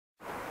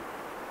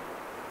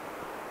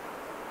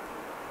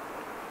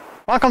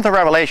Welcome to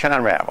Revelation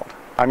Unraveled.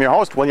 I'm your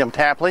host, William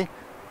Tapley,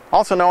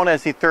 also known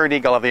as the third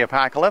eagle of the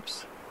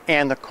apocalypse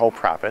and the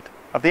co-prophet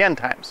of the end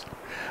times.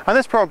 On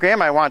this program,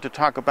 I want to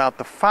talk about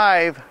the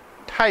 5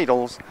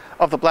 titles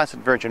of the Blessed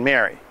Virgin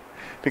Mary,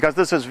 because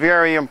this is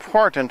very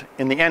important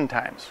in the end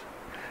times.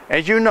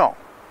 As you know,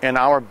 in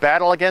our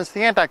battle against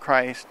the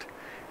Antichrist,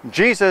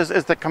 Jesus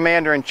is the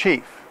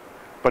commander-in-chief.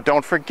 But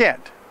don't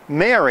forget,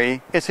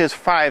 Mary is his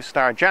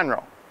 5-star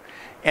general.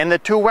 And the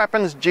 2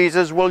 weapons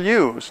Jesus will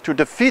use to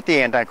defeat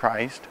the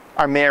Antichrist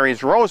are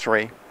Mary's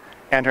rosary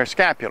and her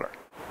scapular.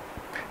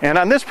 And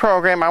on this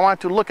program, I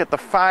want to look at the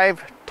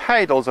 5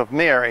 titles of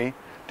Mary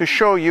to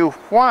show you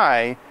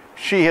why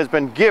she has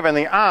been given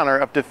the honor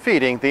of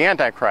defeating the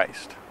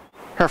Antichrist.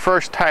 Her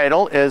first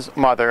title is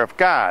Mother of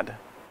God.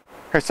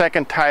 Her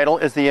second title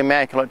is the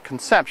Immaculate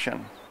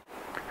Conception.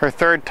 Her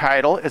third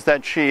title is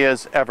that she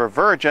is ever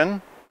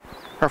virgin.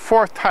 Her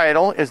fourth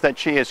title is that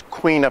she is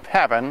Queen of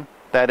Heaven,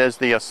 that is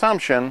the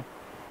Assumption.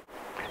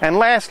 And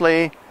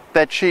lastly,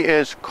 that she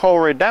is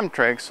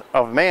co-redemptrix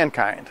of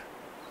mankind.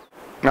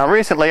 Now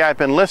recently I've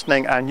been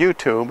listening on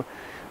YouTube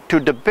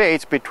to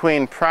debates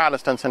between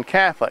Protestants and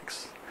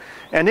Catholics.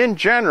 And in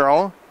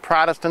general,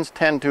 Protestants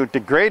tend to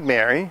degrade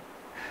Mary,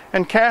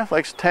 and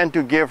Catholics tend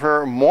to give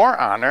her more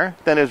honor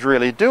than is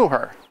really due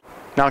her.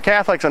 Now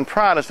Catholics and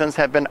Protestants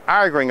have been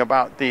arguing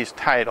about these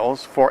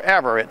titles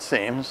forever, it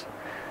seems,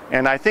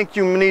 and I think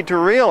you need to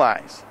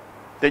realize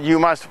that you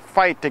must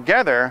fight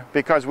together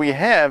because we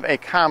have a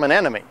common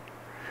enemy.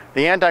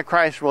 The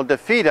Antichrist will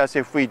defeat us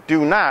if we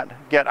do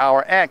not get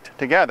our act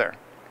together.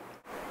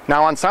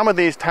 Now on some of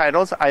these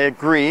titles I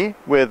agree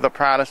with the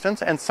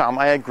Protestants and some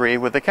I agree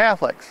with the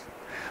Catholics.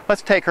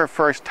 Let's take her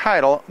first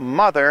title,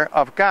 Mother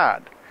of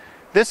God.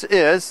 This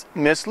is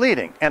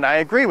misleading, and I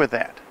agree with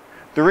that.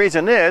 The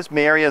reason is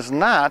Mary is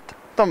not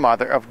the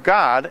Mother of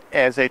God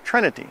as a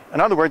Trinity. In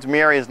other words,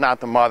 Mary is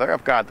not the Mother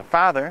of God the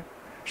Father.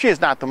 She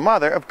is not the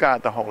Mother of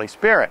God the Holy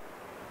Spirit.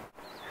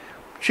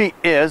 She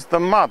is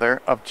the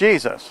Mother of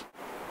Jesus.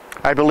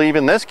 I believe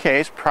in this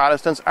case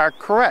Protestants are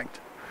correct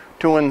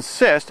to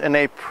insist in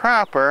a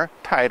proper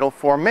title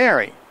for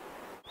Mary.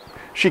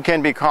 She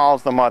can be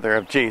called the Mother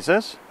of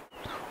Jesus,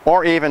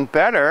 or even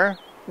better,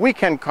 we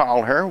can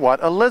call her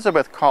what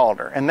Elizabeth called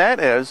her, and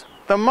that is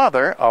the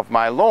Mother of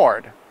my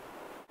Lord.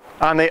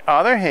 On the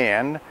other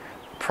hand,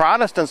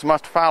 Protestants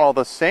must follow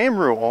the same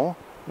rule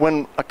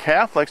when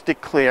Catholics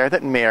declare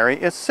that Mary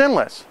is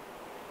sinless.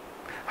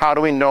 How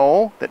do we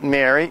know that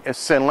Mary is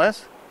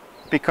sinless?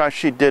 Because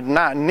she did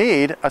not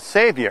need a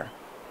Savior.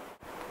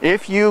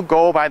 If you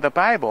go by the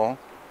Bible,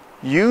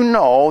 you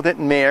know that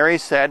Mary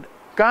said,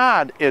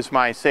 God is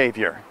my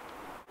Savior.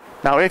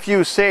 Now if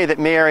you say that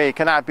Mary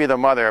cannot be the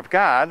Mother of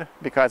God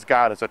because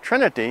God is a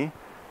Trinity,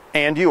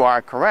 and you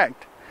are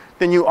correct,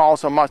 then you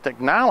also must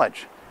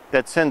acknowledge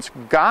that since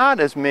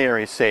God is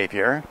Mary's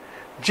Savior,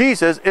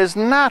 Jesus is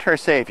not her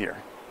Savior.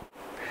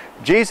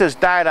 Jesus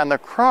died on the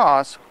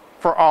cross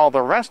for all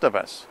the rest of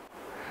us.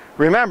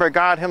 Remember,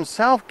 God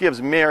himself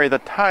gives Mary the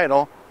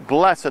title,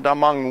 Blessed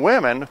among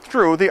women,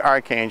 through the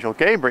Archangel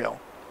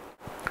Gabriel.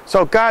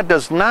 So God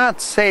does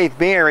not save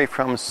Mary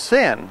from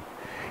sin.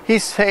 He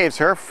saves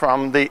her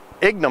from the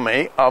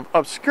ignominy of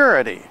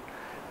obscurity.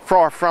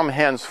 For from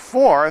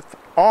henceforth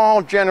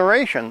all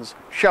generations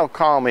shall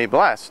call me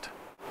blessed.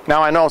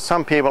 Now I know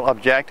some people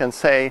object and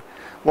say,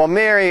 well,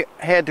 Mary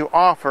had to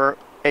offer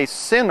a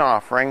sin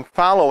offering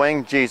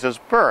following Jesus'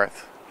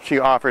 birth. She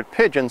offered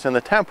pigeons in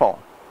the temple.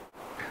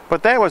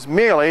 But that was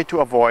merely to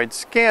avoid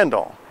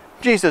scandal.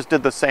 Jesus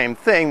did the same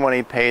thing when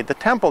he paid the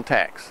temple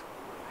tax.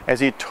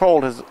 As he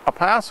told his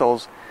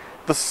apostles,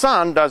 the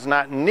Son does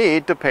not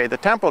need to pay the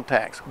temple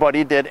tax, but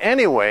he did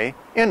anyway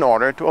in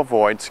order to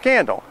avoid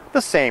scandal.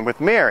 The same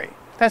with Mary.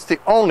 That's the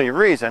only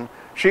reason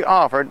she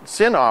offered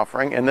sin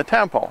offering in the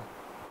temple.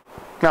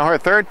 Now her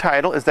third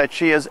title is that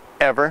she is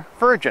ever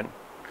virgin.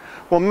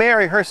 Well,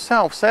 Mary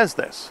herself says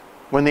this.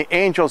 When the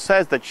angel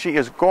says that she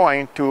is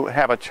going to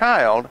have a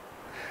child,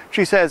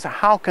 she says,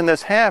 how can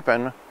this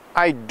happen?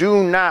 I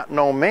do not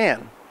know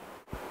man.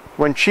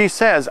 When she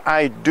says,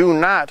 I do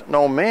not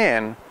know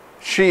man,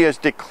 she is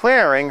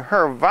declaring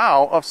her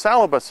vow of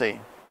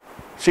celibacy.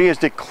 She is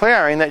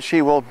declaring that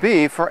she will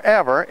be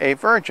forever a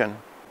virgin.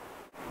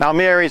 Now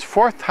Mary's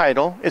fourth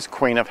title is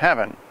Queen of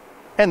Heaven,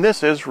 and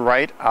this is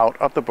right out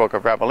of the book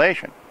of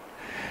Revelation.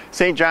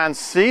 St. John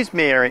sees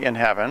Mary in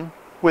heaven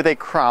with a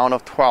crown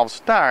of 12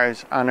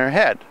 stars on her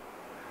head.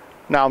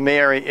 Now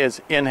Mary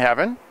is in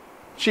heaven.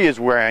 She is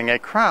wearing a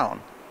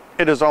crown.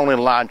 It is only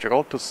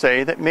logical to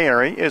say that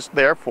Mary is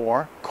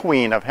therefore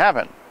Queen of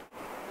Heaven.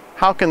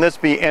 How can this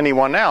be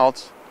anyone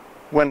else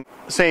when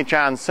St.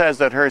 John says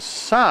that her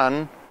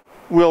Son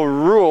will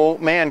rule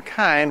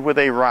mankind with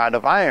a rod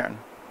of iron?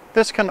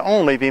 This can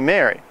only be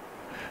Mary.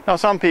 Now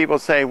some people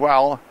say,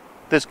 well,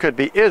 this could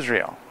be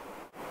Israel.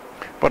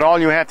 But all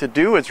you have to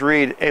do is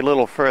read a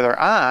little further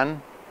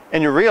on,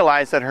 and you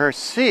realize that her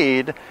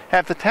seed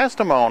have the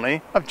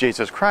testimony of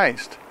Jesus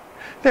Christ.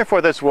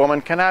 Therefore, this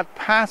woman cannot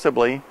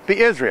possibly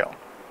be Israel.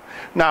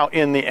 Now,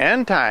 in the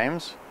end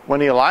times,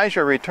 when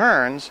Elijah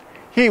returns,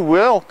 He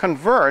will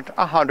convert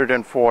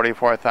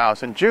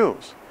 144,000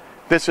 Jews.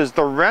 This is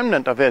the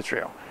remnant of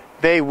Israel.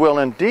 They will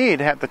indeed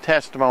have the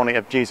testimony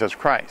of Jesus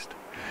Christ.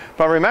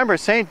 But remember,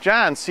 St.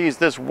 John sees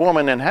this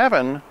woman in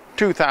heaven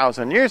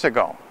 2,000 years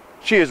ago.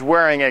 She is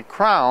wearing a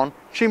crown.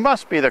 She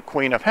must be the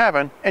Queen of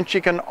Heaven, and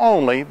she can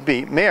only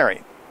be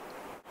Mary.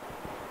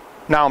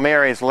 Now,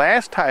 Mary's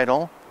last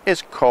title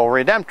is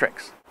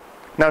co-redemptrix.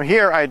 Now,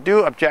 here I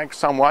do object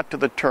somewhat to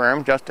the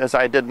term, just as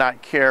I did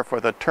not care for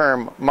the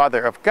term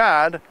Mother of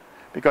God,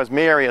 because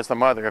Mary is the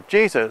mother of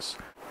Jesus.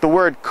 The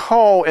word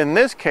co in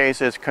this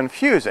case is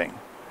confusing,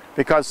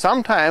 because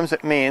sometimes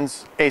it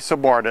means a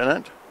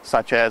subordinate,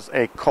 such as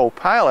a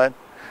co-pilot,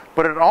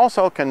 but it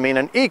also can mean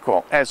an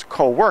equal, as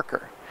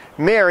co-worker.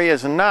 Mary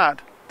is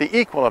not the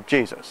equal of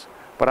Jesus.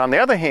 But on the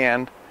other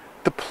hand,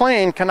 the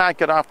plane cannot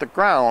get off the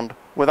ground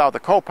without the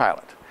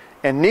co-pilot,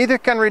 and neither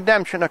can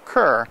redemption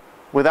occur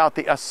without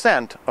the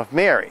assent of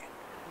Mary.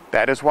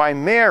 That is why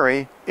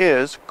Mary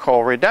is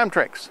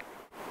co-redemptrix.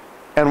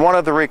 And one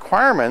of the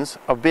requirements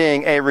of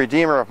being a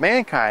redeemer of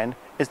mankind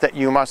is that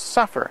you must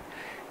suffer.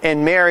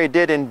 And Mary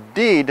did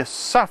indeed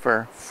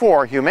suffer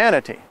for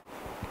humanity.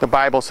 The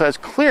Bible says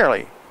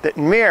clearly that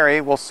Mary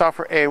will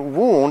suffer a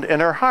wound in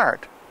her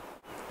heart.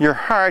 Your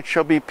heart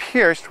shall be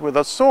pierced with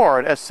a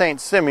sword, as St.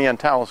 Simeon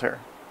tells her.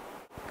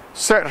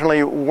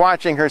 Certainly,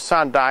 watching her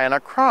son die on a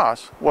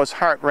cross was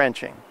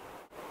heart-wrenching.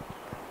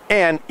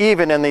 And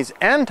even in these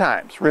end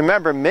times,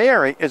 remember,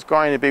 Mary is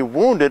going to be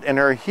wounded in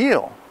her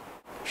heel.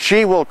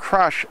 She will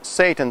crush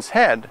Satan's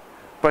head,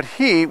 but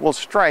he will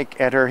strike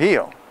at her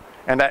heel.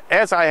 And that,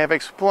 as I have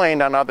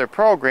explained on other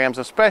programs,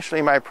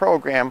 especially my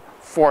program,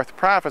 Fourth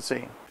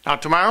Prophecy. Now,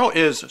 tomorrow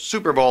is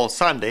Super Bowl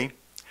Sunday,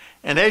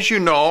 and as you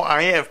know,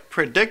 I have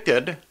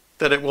predicted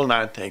that it will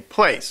not take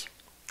place.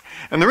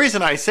 And the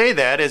reason I say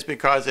that is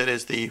because it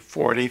is the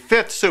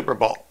 45th Super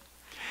Bowl.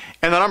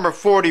 And the number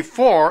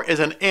 44 is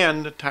an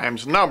end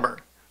times number.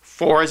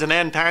 4 is an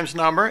end times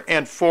number,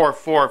 and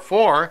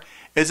 444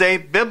 is a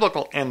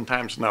biblical end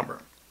times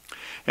number.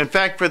 In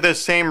fact, for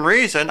this same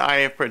reason, I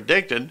have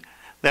predicted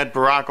that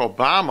Barack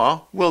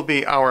Obama will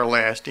be our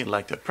last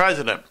elected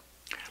president.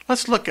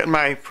 Let's look at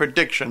my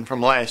prediction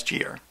from last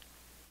year.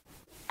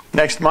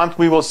 Next month,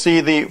 we will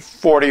see the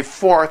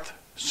 44th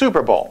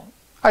Super Bowl.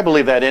 I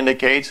believe that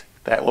indicates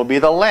that will be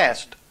the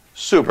last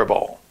Super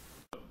Bowl.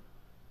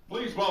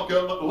 Please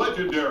welcome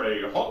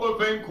legendary Hall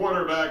of Fame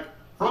quarterback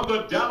from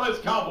the Dallas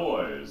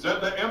Cowboys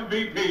and the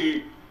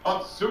MVP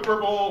of Super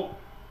Bowl,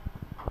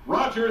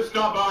 Roger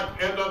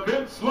Staubach, and the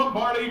Vince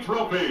Lombardi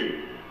Trophy.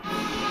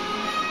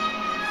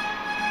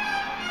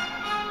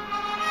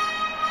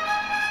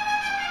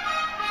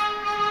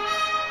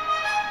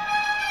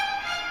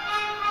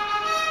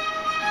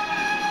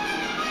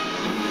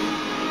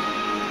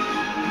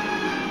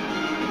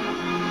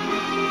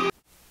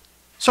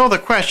 So the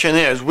question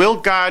is, will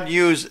God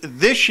use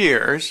this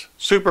year's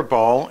Super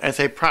Bowl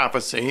as a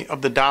prophecy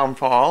of the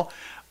downfall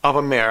of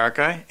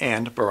America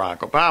and Barack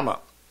Obama?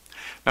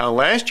 Now,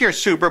 last year's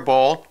Super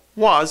Bowl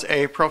was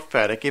a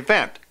prophetic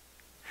event.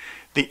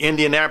 The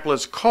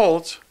Indianapolis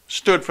Colts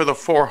stood for the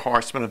 4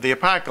 horsemen of the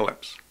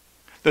apocalypse.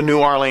 The New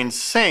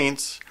Orleans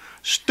Saints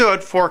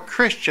stood for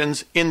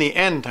Christians in the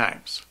end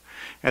times.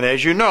 And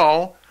as you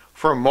know,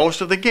 for most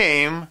of the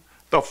game,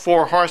 the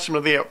 4 horsemen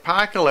of the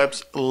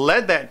apocalypse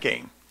led that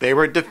game. They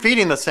were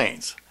defeating the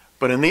saints,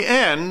 but in the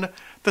end,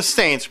 the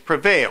saints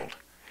prevailed.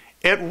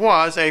 It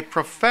was a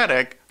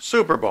prophetic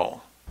Super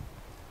Bowl.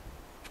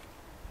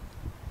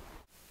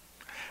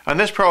 On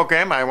this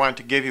program, I want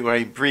to give you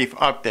a brief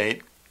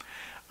update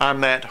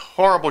on that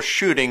horrible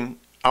shooting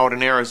out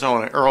in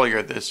Arizona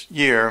earlier this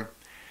year,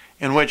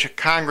 in which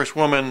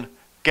Congresswoman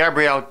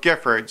Gabrielle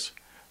Giffords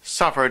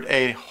suffered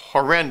a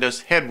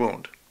horrendous head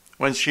wound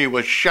when she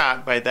was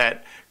shot by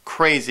that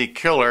crazy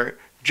killer,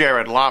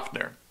 Jared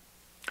Loughner.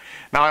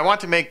 Now, I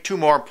want to make 2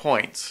 more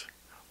points,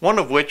 one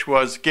of which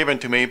was given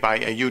to me by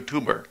a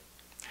YouTuber.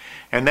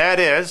 And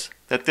that is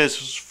that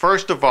this is,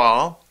 first of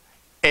all,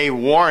 a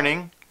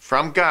warning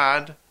from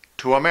God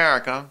to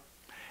America.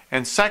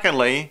 And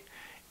secondly,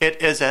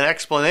 it is an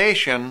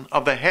explanation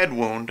of the head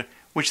wound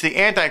which the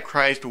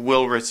Antichrist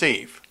will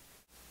receive.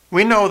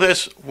 We know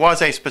this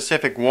was a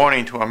specific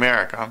warning to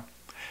America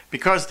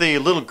because the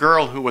little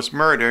girl who was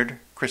murdered,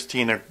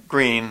 Christina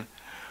Green,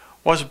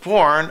 was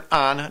born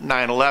on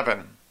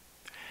 9/11.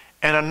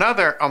 And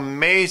another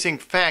amazing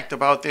fact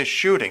about this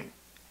shooting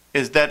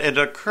is that it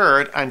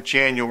occurred on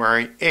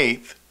January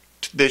 8th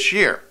this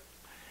year.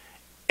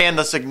 And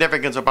the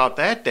significance about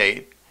that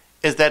date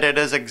is that it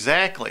is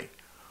exactly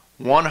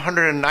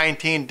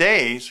 119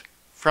 days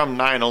from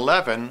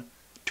 9/11,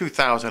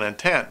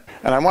 2010.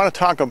 And I want to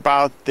talk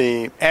about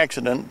the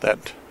accident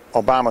that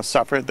Obama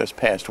suffered this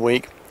past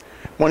week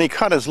when he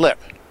cut his lip,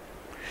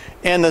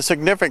 and the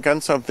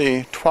significance of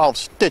the 12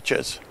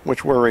 stitches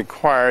which were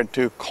required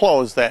to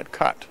close that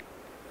cut.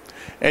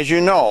 As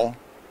you know,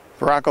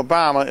 Barack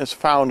Obama is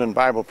found in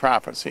Bible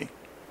prophecy.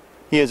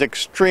 He is an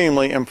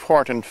extremely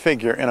important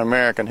figure in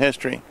American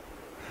history.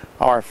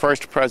 Our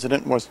first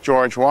president was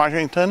George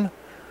Washington.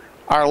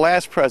 Our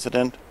last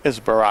president is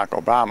Barack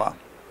Obama.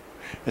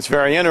 It's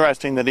very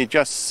interesting that he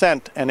just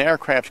sent an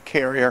aircraft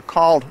carrier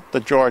called the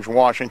George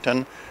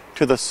Washington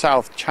to the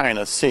South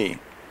China Sea.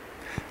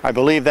 I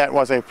believe that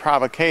was a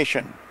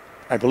provocation.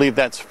 I believe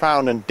that's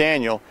found in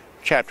Daniel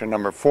chapter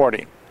number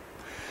 40.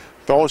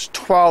 Those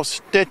 12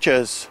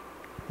 stitches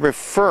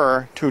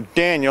refer to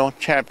Daniel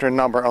chapter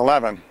number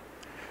 11,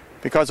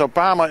 because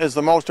Obama is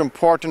the most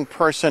important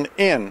person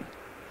in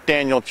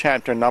Daniel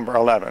chapter number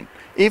 11,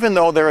 even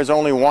though there is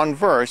only one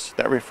verse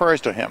that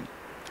refers to him.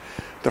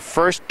 The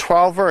first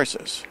 12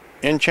 verses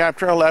in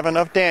chapter 11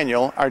 of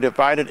Daniel are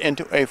divided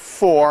into a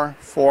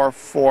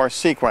 4-4-4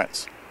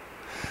 sequence.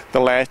 The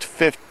last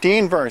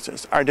 15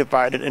 verses are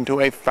divided into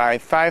a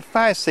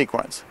 5-5-5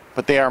 sequence,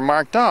 but they are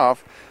marked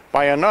off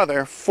by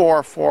another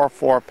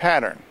 4-4-4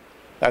 pattern.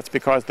 That's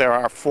because there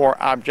are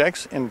 4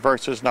 objects in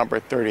verses number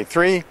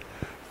 33,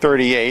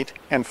 38,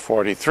 and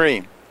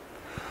 43.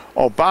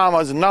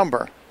 Obama's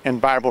number in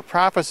Bible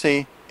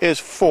prophecy is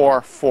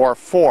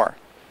 444.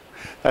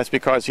 That's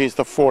because he's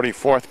the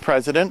 44th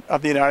President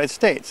of the United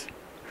States.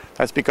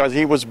 That's because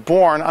he was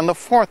born on the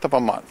 4th of a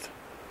month.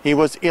 He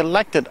was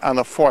elected on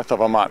the 4th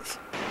of a month.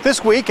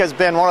 This week has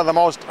been one of the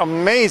most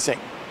amazing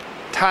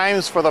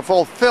times for the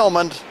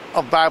fulfillment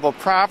of Bible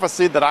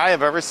prophecy that I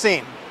have ever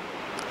seen.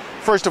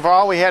 First of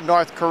all, we had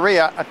North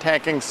Korea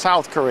attacking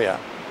South Korea.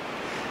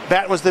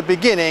 That was the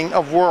beginning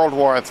of World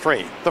War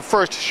III, the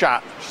first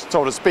shot,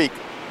 so to speak.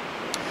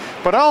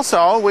 But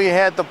also, we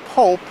had the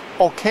Pope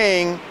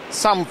okaying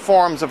some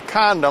forms of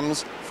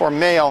condoms for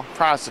male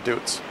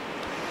prostitutes.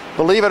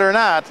 Believe it or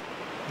not,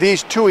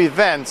 these two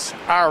events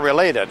are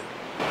related.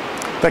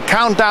 The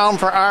countdown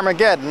for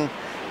Armageddon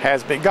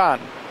has begun.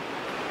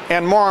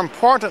 And more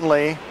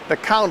importantly, the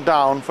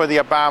countdown for the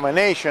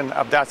abomination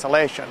of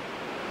desolation.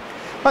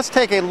 Let's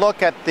take a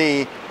look at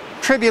the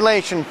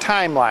tribulation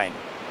timeline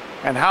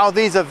and how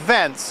these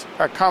events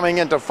are coming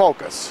into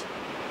focus.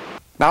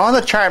 Now, on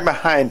the chart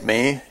behind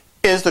me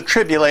is the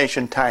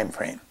tribulation time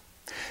frame.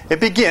 It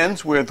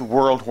begins with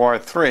World War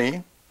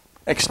III,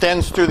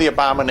 extends through the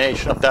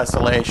abomination of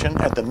desolation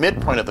at the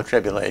midpoint of the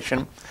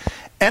tribulation,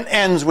 and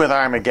ends with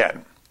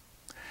Armageddon.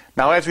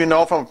 Now, as we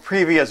know from a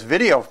previous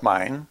video of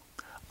mine,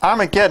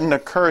 Armageddon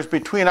occurs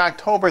between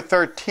October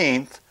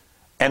 13th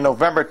and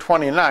November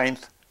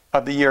 29th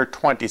of the year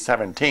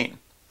 2017.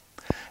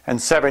 And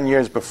 7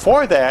 years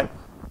before that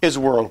is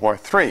World War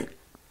III.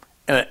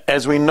 And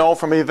as we know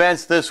from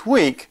events this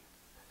week,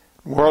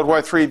 World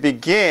War III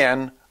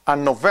began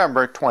on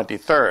November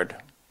 23rd.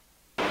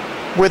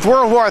 With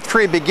World War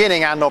III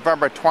beginning on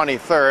November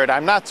 23rd,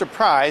 I'm not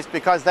surprised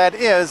because that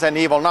is an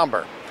evil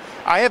number.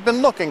 I have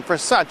been looking for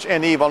such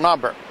an evil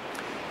number.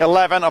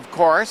 11, of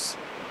course,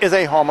 is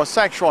a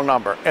homosexual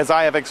number, as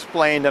I have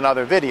explained in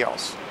other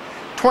videos.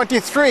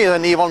 23 is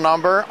an evil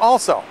number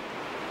also,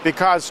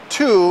 because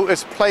 2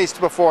 is placed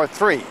before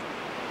 3.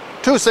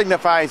 2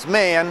 signifies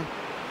man,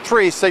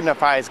 3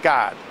 signifies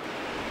God.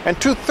 And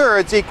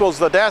 2/3 equals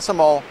the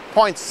decimal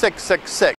 0.666.